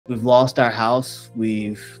we've lost our house.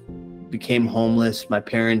 We've became homeless. My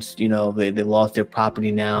parents, they lost their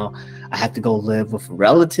property now. I have to go live with a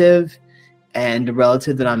relative, and the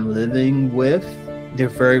relative that I'm living with, they're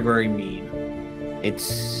very, very mean.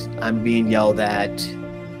 I'm being yelled at.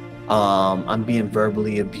 I'm being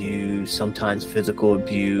verbally abused, sometimes physical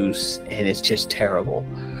abuse, and it's just terrible,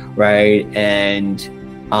 right? And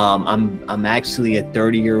I'm actually a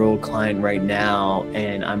 30-year-old client right now,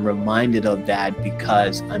 and I'm reminded of that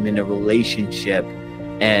because I'm in a relationship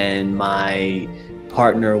and my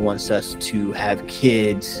partner wants us to have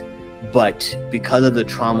kids, but because of the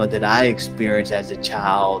trauma that I experienced as a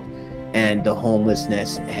child and the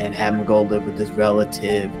homelessness and having to go live with this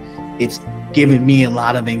relative, it's given me a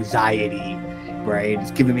lot of anxiety, right?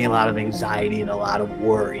 It's given me a lot of anxiety and a lot of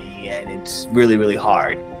worry, and it's really, really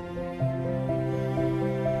hard.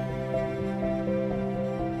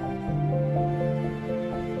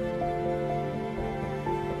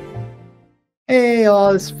 Hey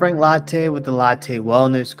all, it's Frank Lartey with the Lartey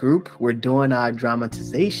Wellness Group. We're doing our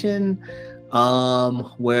dramatization,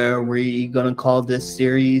 where we're gonna call this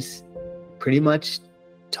series pretty much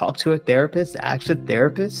Talk to a Therapist, Ask a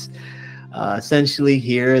Therapist. Essentially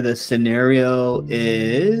here, the scenario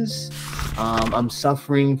is I'm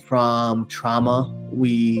suffering from trauma.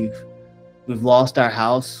 We've lost our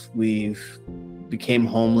house. We've became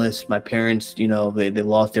homeless. My parents, they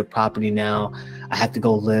lost their property now. I have to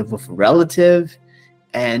go live with a relative,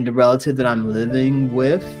 and the relative that I'm living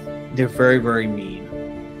with, they're very, very mean.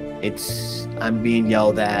 I'm being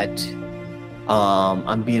yelled at.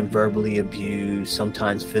 I'm being verbally abused,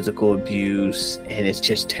 sometimes physical abuse, and it's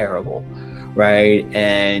just terrible, right?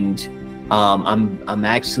 And I'm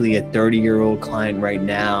actually a 30-year-old client right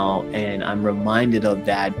now, and I'm reminded of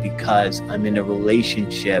that because I'm in a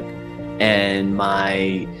relationship and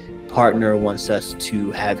my partner wants us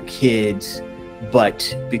to have kids,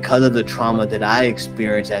 but because of the trauma that I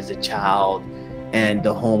experienced as a child and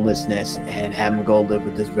the homelessness and having to go live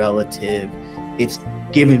with this relative, it's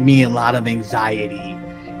given me a lot of anxiety,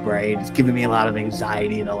 right? It's given me a lot of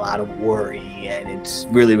anxiety and a lot of worry, and it's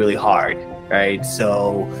really, really hard, right?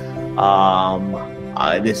 So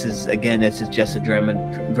this is just a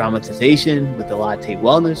dramatization with the Lartey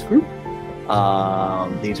Wellness Group.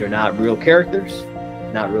 These are not real characters,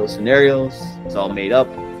 not real scenarios. It's all made up.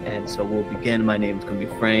 And so we'll begin. My name is going to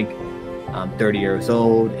be Frank. I'm 30 years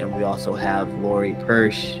old, and we also have Lori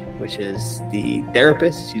Persh, which is the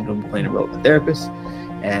therapist. She's going to be playing the role of the therapist.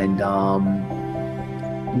 And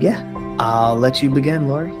I'll let you begin,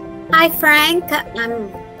 Lori. Hi, Frank.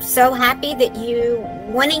 I'm so happy that you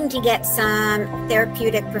wanting to get some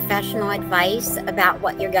therapeutic professional advice about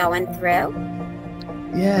what you're going through.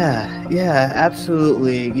 Yeah,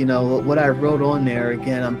 absolutely. What I wrote on there,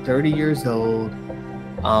 again, I'm 30 years old.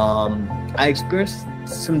 I experienced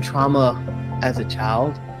some trauma as a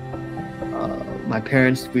child. My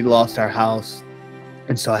parents, we lost our house,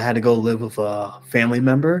 and so I had to go live with a family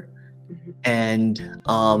member. And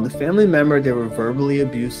the family member, they were verbally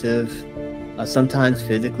abusive, sometimes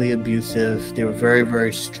physically abusive. They were very,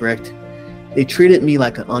 very strict. They treated me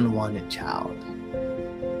like an unwanted child,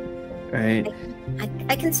 right?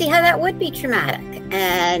 I can see how that would be traumatic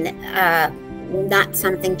and not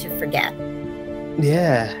something to forget.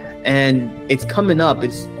 Yeah, and it's coming up.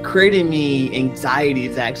 It's creating me anxiety.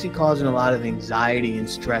 It's actually causing a lot of anxiety and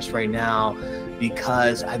stress right now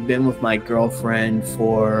because I've been with my girlfriend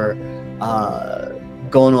for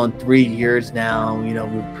going on 3 years now.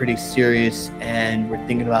 We're pretty serious, and we're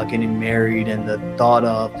thinking about getting married, and the thought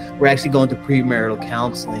of we're actually going to premarital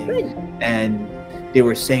counseling. Good. And they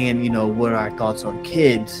were saying, what are our thoughts on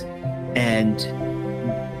kids? And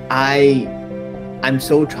I'm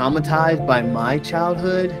so traumatized by my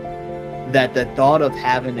childhood that the thought of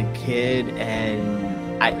having a kid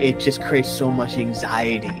it just creates so much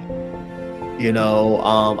anxiety.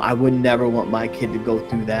 I would never want my kid to go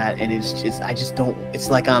through that, and I just don't. It's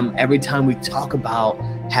like every time we talk about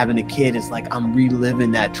having a kid, it's like I'm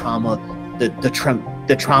reliving that trauma,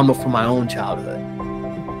 the trauma from my own childhood.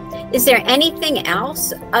 Is there anything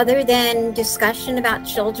else other than discussion about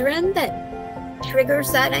children that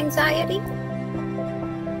triggers that anxiety?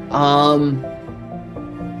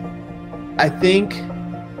 I think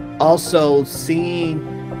also seeing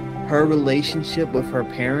her relationship with her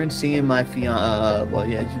parents, seeing my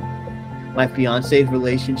fiance's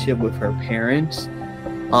relationship with her parents,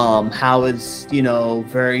 how it's,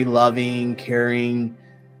 very loving, caring.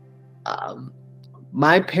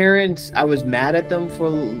 My parents, I was mad at them for,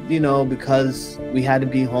 because we had to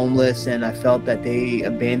be homeless, and I felt that they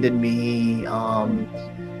abandoned me,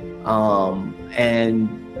 and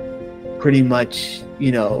pretty much,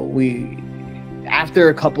 we after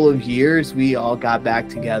a couple of years, we all got back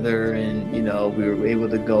together, and you know, we were able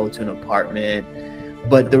to go to an apartment,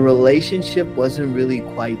 but the relationship wasn't really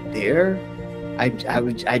quite there. I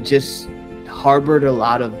just harbored a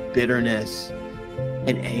lot of bitterness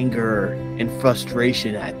and anger and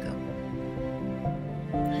frustration at them.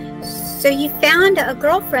 So you found a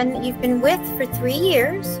girlfriend that you've been with for 3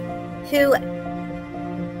 years who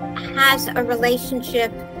has a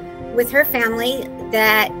relationship with her family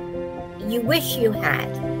that you wish you had.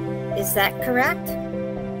 Is that correct?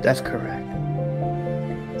 That's correct.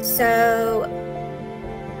 So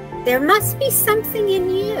there must be something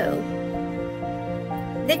in you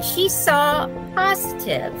that she saw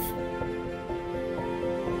positive,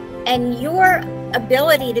 and your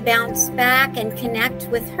ability to bounce back and connect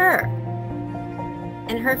with her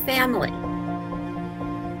and her family.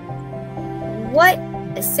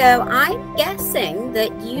 So I'm guessing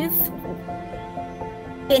that you've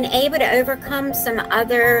been able to overcome some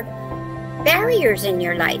other barriers in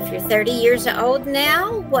your life. You're 30 years old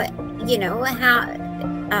now.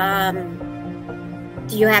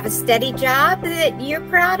 Do you have a steady job that you're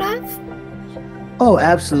proud of? Oh,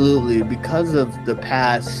 absolutely. Because of the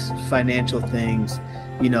past financial things,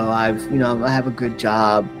 I have a good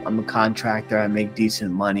job. I'm a contractor. I make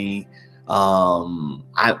decent money.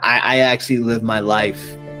 I actually live my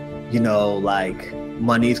life, like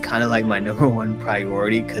money is kind of like my number one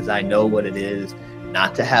priority, because I know what it is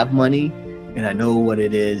not to have money, and I know what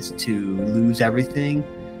it is to lose everything.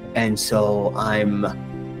 And so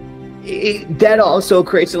that also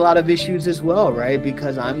creates a lot of issues as well, right?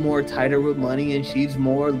 Because I'm more tighter with money and she's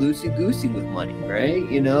more loosey-goosey with money, right?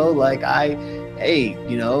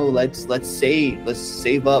 Let's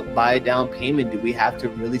save up, buy a down payment. Do we have to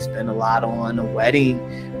really spend a lot on a wedding?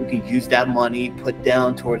 We can use that money, put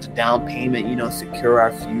down towards a down payment, secure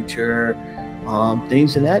our future,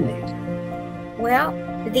 things of that nature. Well,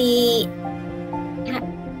 the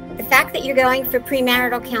fact that you're going for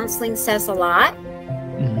premarital counseling says a lot.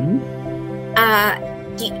 Mm-hmm.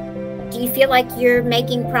 Do you feel like you're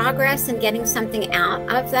making progress and getting something out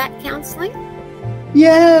of that counseling?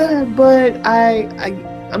 Yeah, but I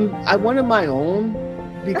wanted my own,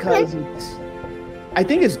 because I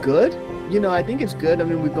think it's good. I think it's good. I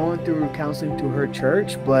mean, we're going through counseling through her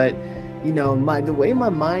church, but the way my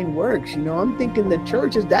mind works, I'm thinking the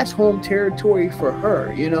church that's home territory for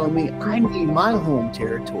her. I need my home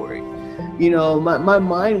territory. My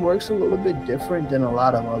mind works a little bit different than a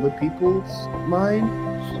lot of other people's mind.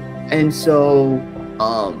 And so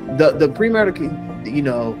the premarital,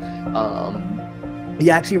 he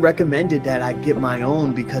actually recommended that I get my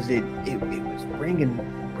own, because it was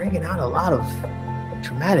bringing out a lot of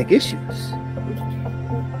traumatic issues.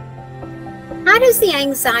 How does the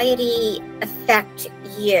anxiety affect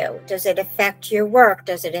you? Does it affect your work?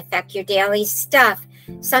 Does it affect your daily stuff?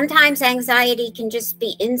 Sometimes anxiety can just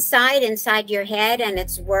be inside your head, and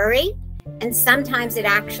it's worry. And sometimes it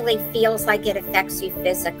actually feels like it affects you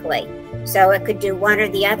physically. So it could do one or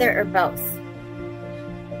the other, or both.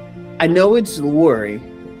 I know it's worry.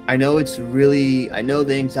 I know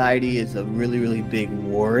the anxiety is a really, really big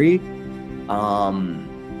worry.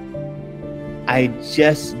 I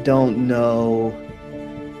just don't know,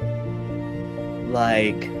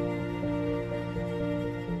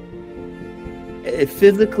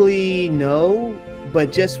 physically, no,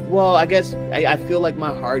 but I guess I feel like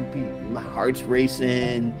my heart's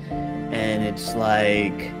racing, and it's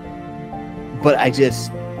like, but it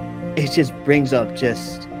just brings up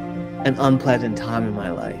just an unpleasant time in my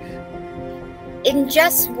life. In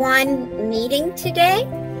just one meeting today,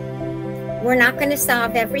 we're not going to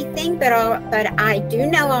solve everything, but I do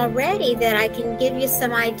know already that I can give you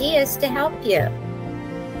some ideas to help you.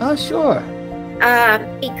 Oh, sure.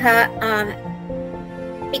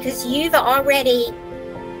 Because you've already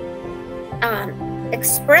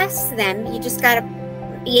expressed them, you just got to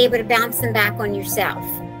be able to bounce them back on yourself.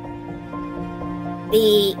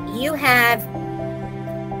 You have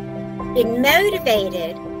been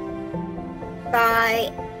motivated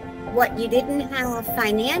by what you didn't have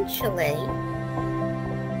financially,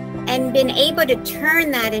 and been able to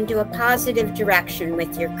turn that into a positive direction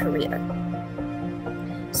with your career.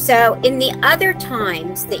 So in the other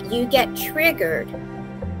times that you get triggered,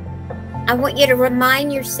 I want you to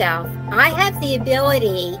remind yourself, I have the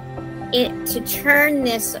ability to turn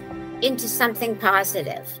this into something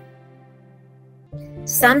positive.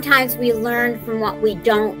 Sometimes we learn from what we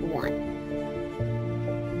don't want.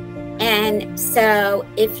 And so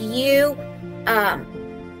if you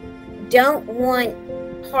don't want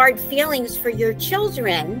hard feelings for your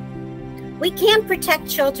children, we can't protect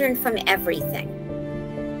children from everything.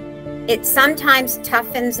 It sometimes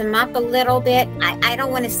toughens them up a little bit. I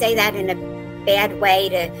don't want to say that in a bad way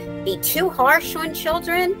to be too harsh on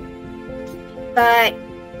children, but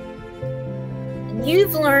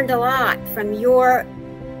you've learned a lot from your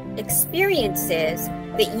experiences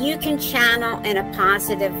that you can channel in a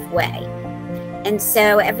positive way. And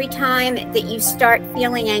so every time that you start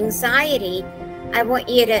feeling anxiety, I want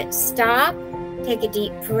you to stop, take a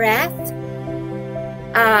deep breath.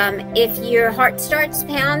 If your heart starts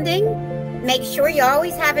pounding, make sure you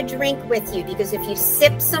always have a drink with you, because if you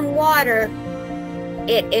sip some water,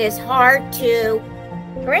 it is hard to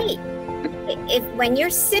breathe. When you're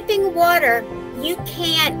sipping water, you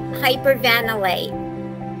can't hyperventilate.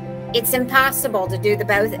 It's impossible to do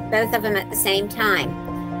both of them at the same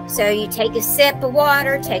time. So you take a sip of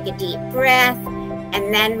water, take a deep breath,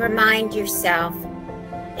 and then remind yourself,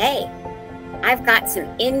 hey, I've got some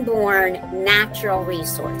inborn natural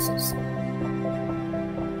resources.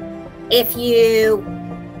 If you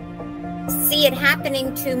see it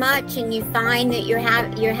happening too much and you find that you're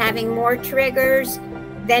having more triggers,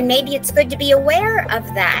 then maybe it's good to be aware of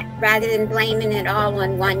that rather than blaming it all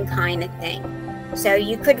on one kind of thing. So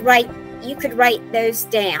you could write those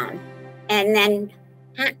down, and then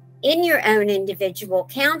in your own individual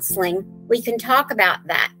counseling, we can talk about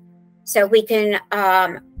that. So we can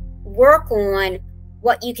work on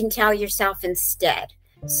what you can tell yourself instead.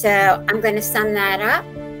 So I'm going to sum that up.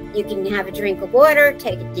 You can have a drink of water,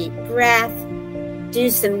 take a deep breath,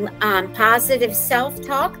 do some positive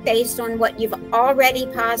self-talk based on what you've already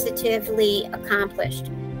positively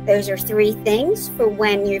accomplished. Those are 3 things for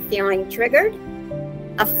when you're feeling triggered.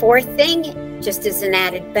 A 4th thing, just as an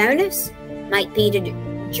added bonus, might be to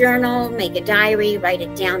journal, make a diary, write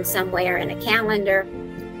it down somewhere in a calendar.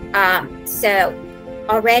 So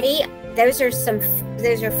already, those are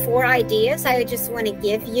 4 ideas I just want to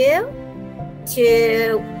give you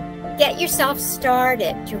to get yourself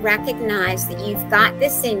started, to recognize that you've got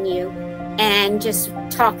this in you, and just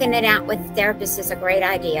talking it out with a therapist is a great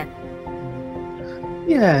idea.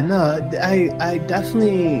 Yeah, no, I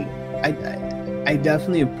definitely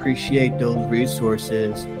appreciate those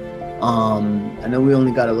resources. I know we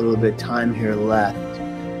only got a little bit of time here left.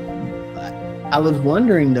 I was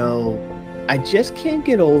wondering though, I just can't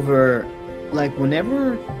get over, like,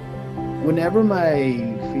 whenever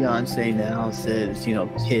my fiance now says,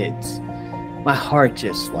 kids, my heart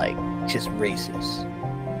just races,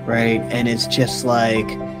 right? And it's just like,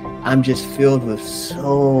 I'm just filled with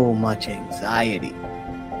so much anxiety,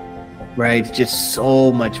 right? Just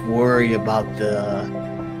so much worry about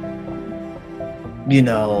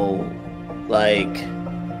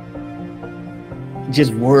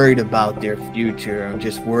just worried about their future. I'm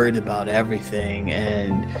just worried about everything,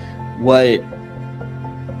 and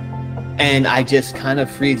I just kind of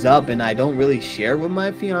freeze up, and I don't really share with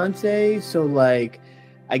my fiance. So I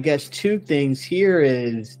guess 2 things here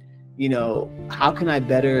is, how can I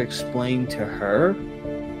better explain to her?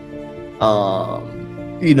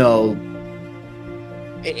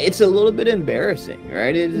 It's a little bit embarrassing,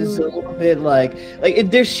 right? It is a little bit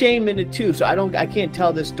there's shame in it too. So I can't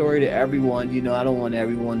tell this story to everyone. I don't want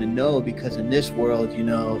everyone to know, because in this world,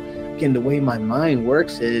 again, the way my mind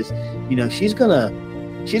works is, she's gonna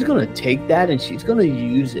take that and she's gonna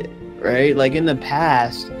use it, right? Like in the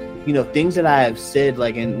past, things that I have said,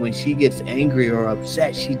 and when she gets angry or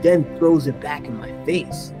upset, she then throws it back in my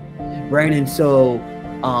face, right? And so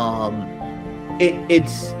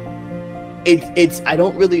it's I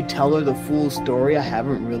don't really tell her the full story. I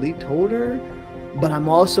haven't really told her, but I'm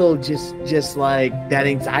also just like that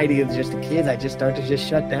anxiety of just the kids. I just start to just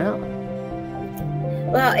shut down.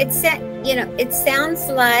 Well, it sounds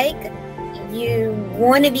like you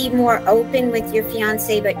want to be more open with your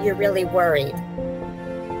fiance, but you're really worried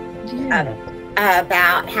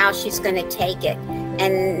about how she's going to take it,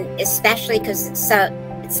 and especially because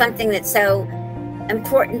it's something that's so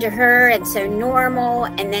important to her and so normal,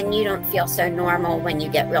 and then you don't feel so normal when you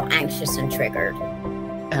get real anxious and triggered.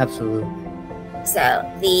 Absolutely. So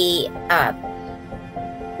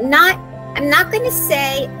I'm not going to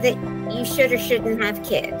say that you should or shouldn't have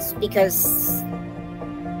kids, because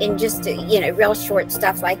in just real short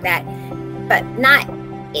stuff like that, but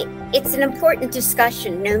it's an important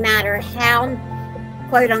discussion. No matter how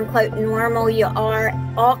quote unquote normal you are,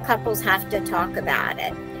 all couples have to talk about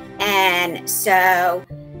it. And so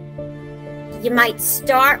you might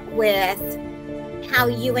start with how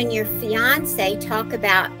you and your fiance talk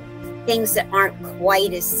about things that aren't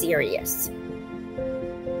quite as serious,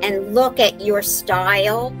 and look at your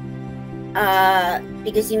style,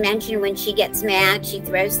 because you mentioned when she gets mad, she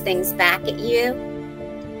throws things back at you.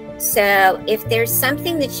 So if there's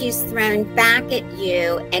something that she's thrown back at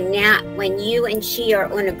you, and now when you and she are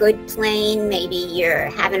on a good plane, maybe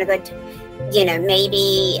you're having a good,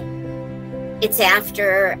 maybe it's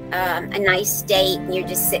after a nice date and you're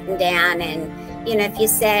just sitting down, and, if you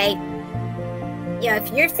say,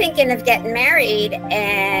 if you're thinking of getting married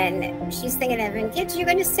and she's thinking of having kids, you're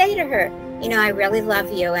going to say to her, I really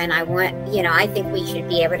love you, and I want, I think we should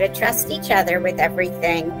be able to trust each other with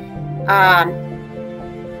everything.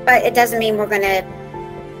 But it doesn't mean we're going to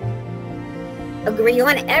agree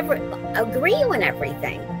on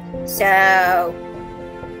everything. So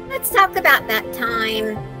let's talk about that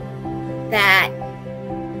time that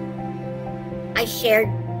I shared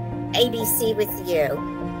ABC with you,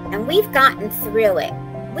 and we've gotten through it.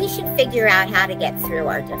 We should figure out how to get through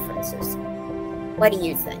our differences. What do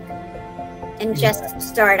you think? And just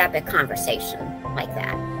start up a conversation like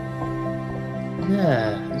that.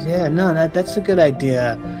 No, that's a good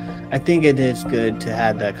idea. I think it is good to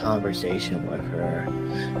have that conversation with her.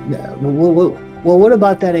 Well, what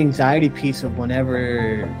about that anxiety piece of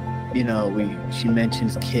whenever, she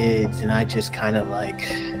mentions kids, and I just kind of like...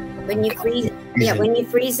 When you freeze, when you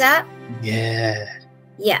freeze up? Yeah.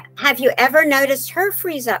 Yeah. Have you ever noticed her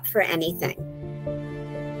freeze up for anything?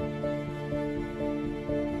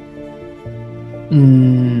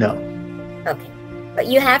 No. Okay. But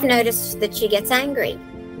you have noticed that she gets angry?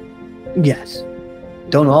 Yes.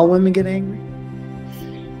 Don't all women get angry?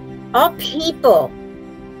 All people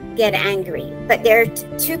get angry, but there are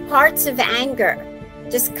two parts of anger.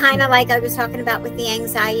 Just kind of like I was talking about with the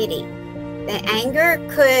anxiety. The anger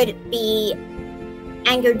could be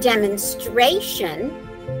anger demonstration,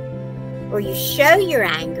 or you show your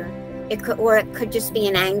anger. It could just be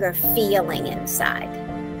an anger feeling inside.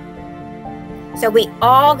 So we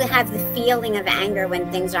all have the feeling of anger when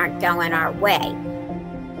things aren't going our way.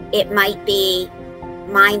 It might be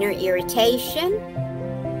minor irritation,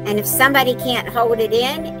 and if somebody can't hold it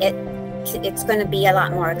in, it's going to be a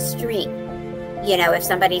lot more extreme. If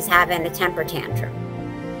somebody's having a temper tantrum,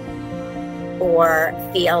 or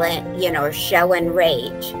feeling, or showing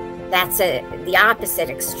rage, that's the opposite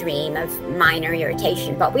extreme of minor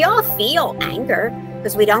irritation. But we all feel anger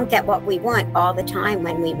because we don't get what we want all the time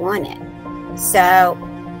when we want it. So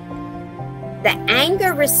the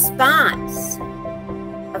anger response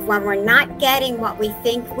of when we're not getting what we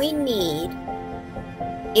think we need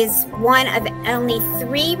is one of only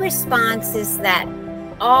 3 responses that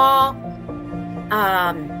all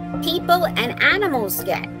people and animals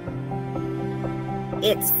get.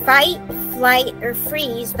 It's fight, flight, or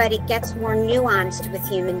freeze, but it gets more nuanced with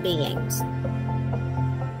human beings.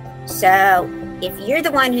 So if you're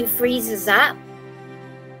the one who freezes up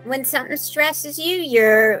when something stresses you,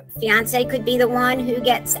 your fiance could be the one who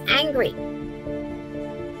gets angry.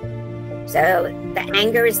 So the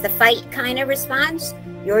anger is the fight kind of response.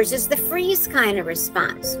 Yours is the freeze kind of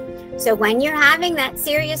response. So when you're having that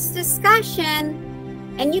serious discussion,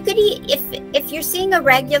 and you could, if you're seeing a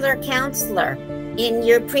regular counselor in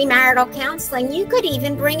your premarital counseling, you could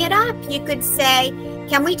even bring it up. You could say,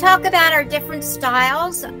 can we talk about our different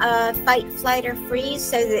styles of fight, flight, or freeze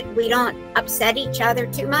so that we don't upset each other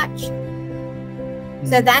too much?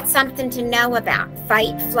 So that's something to know about,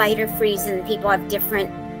 fight, flight, or freeze, and people have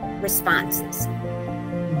different responses.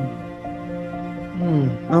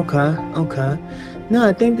 Okay. No,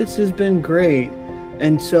 I think this has been great.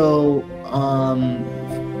 And so,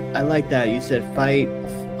 I like that. You said fight,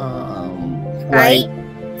 fight,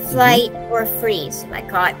 flight, or freeze. I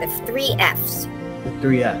call it the 3 Fs. The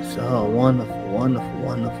 3 Fs. Oh,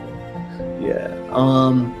 wonderful. Yeah.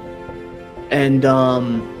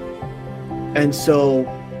 And so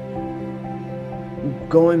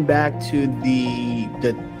going back to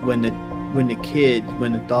when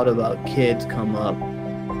the thought about kids come up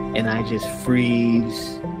and I just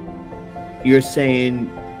freeze, you're saying,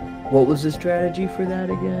 what was the strategy for that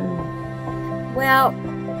again? Well,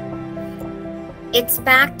 it's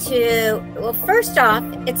back to, first off,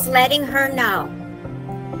 it's letting her know.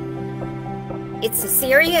 This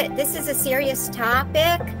is a serious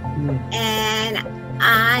topic, and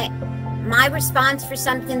my response for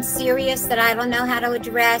something serious that I don't know how to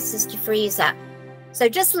address is to freeze up. So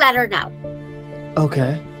just let her know.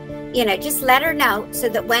 Okay. Just let her know so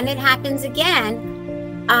that when it happens again,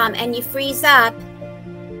 and you freeze up,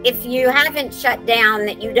 if you haven't shut down,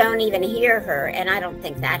 that you don't even hear her, and I don't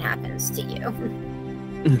think that happens to you,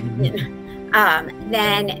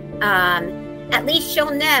 then at least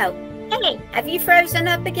she'll know, hey, have you frozen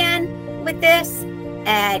up again with this?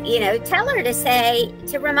 And, tell her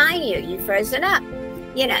to remind you, you've frozen up,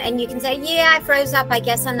 and you can say, yeah, I froze up. I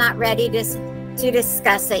guess I'm not ready to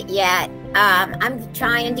discuss it yet. I'm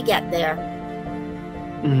trying to get there.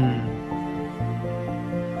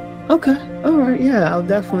 Okay. All right. Yeah, I'll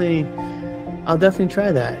definitely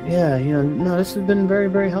try that. Yeah. No, this has been very,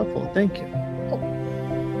 very helpful. Thank you.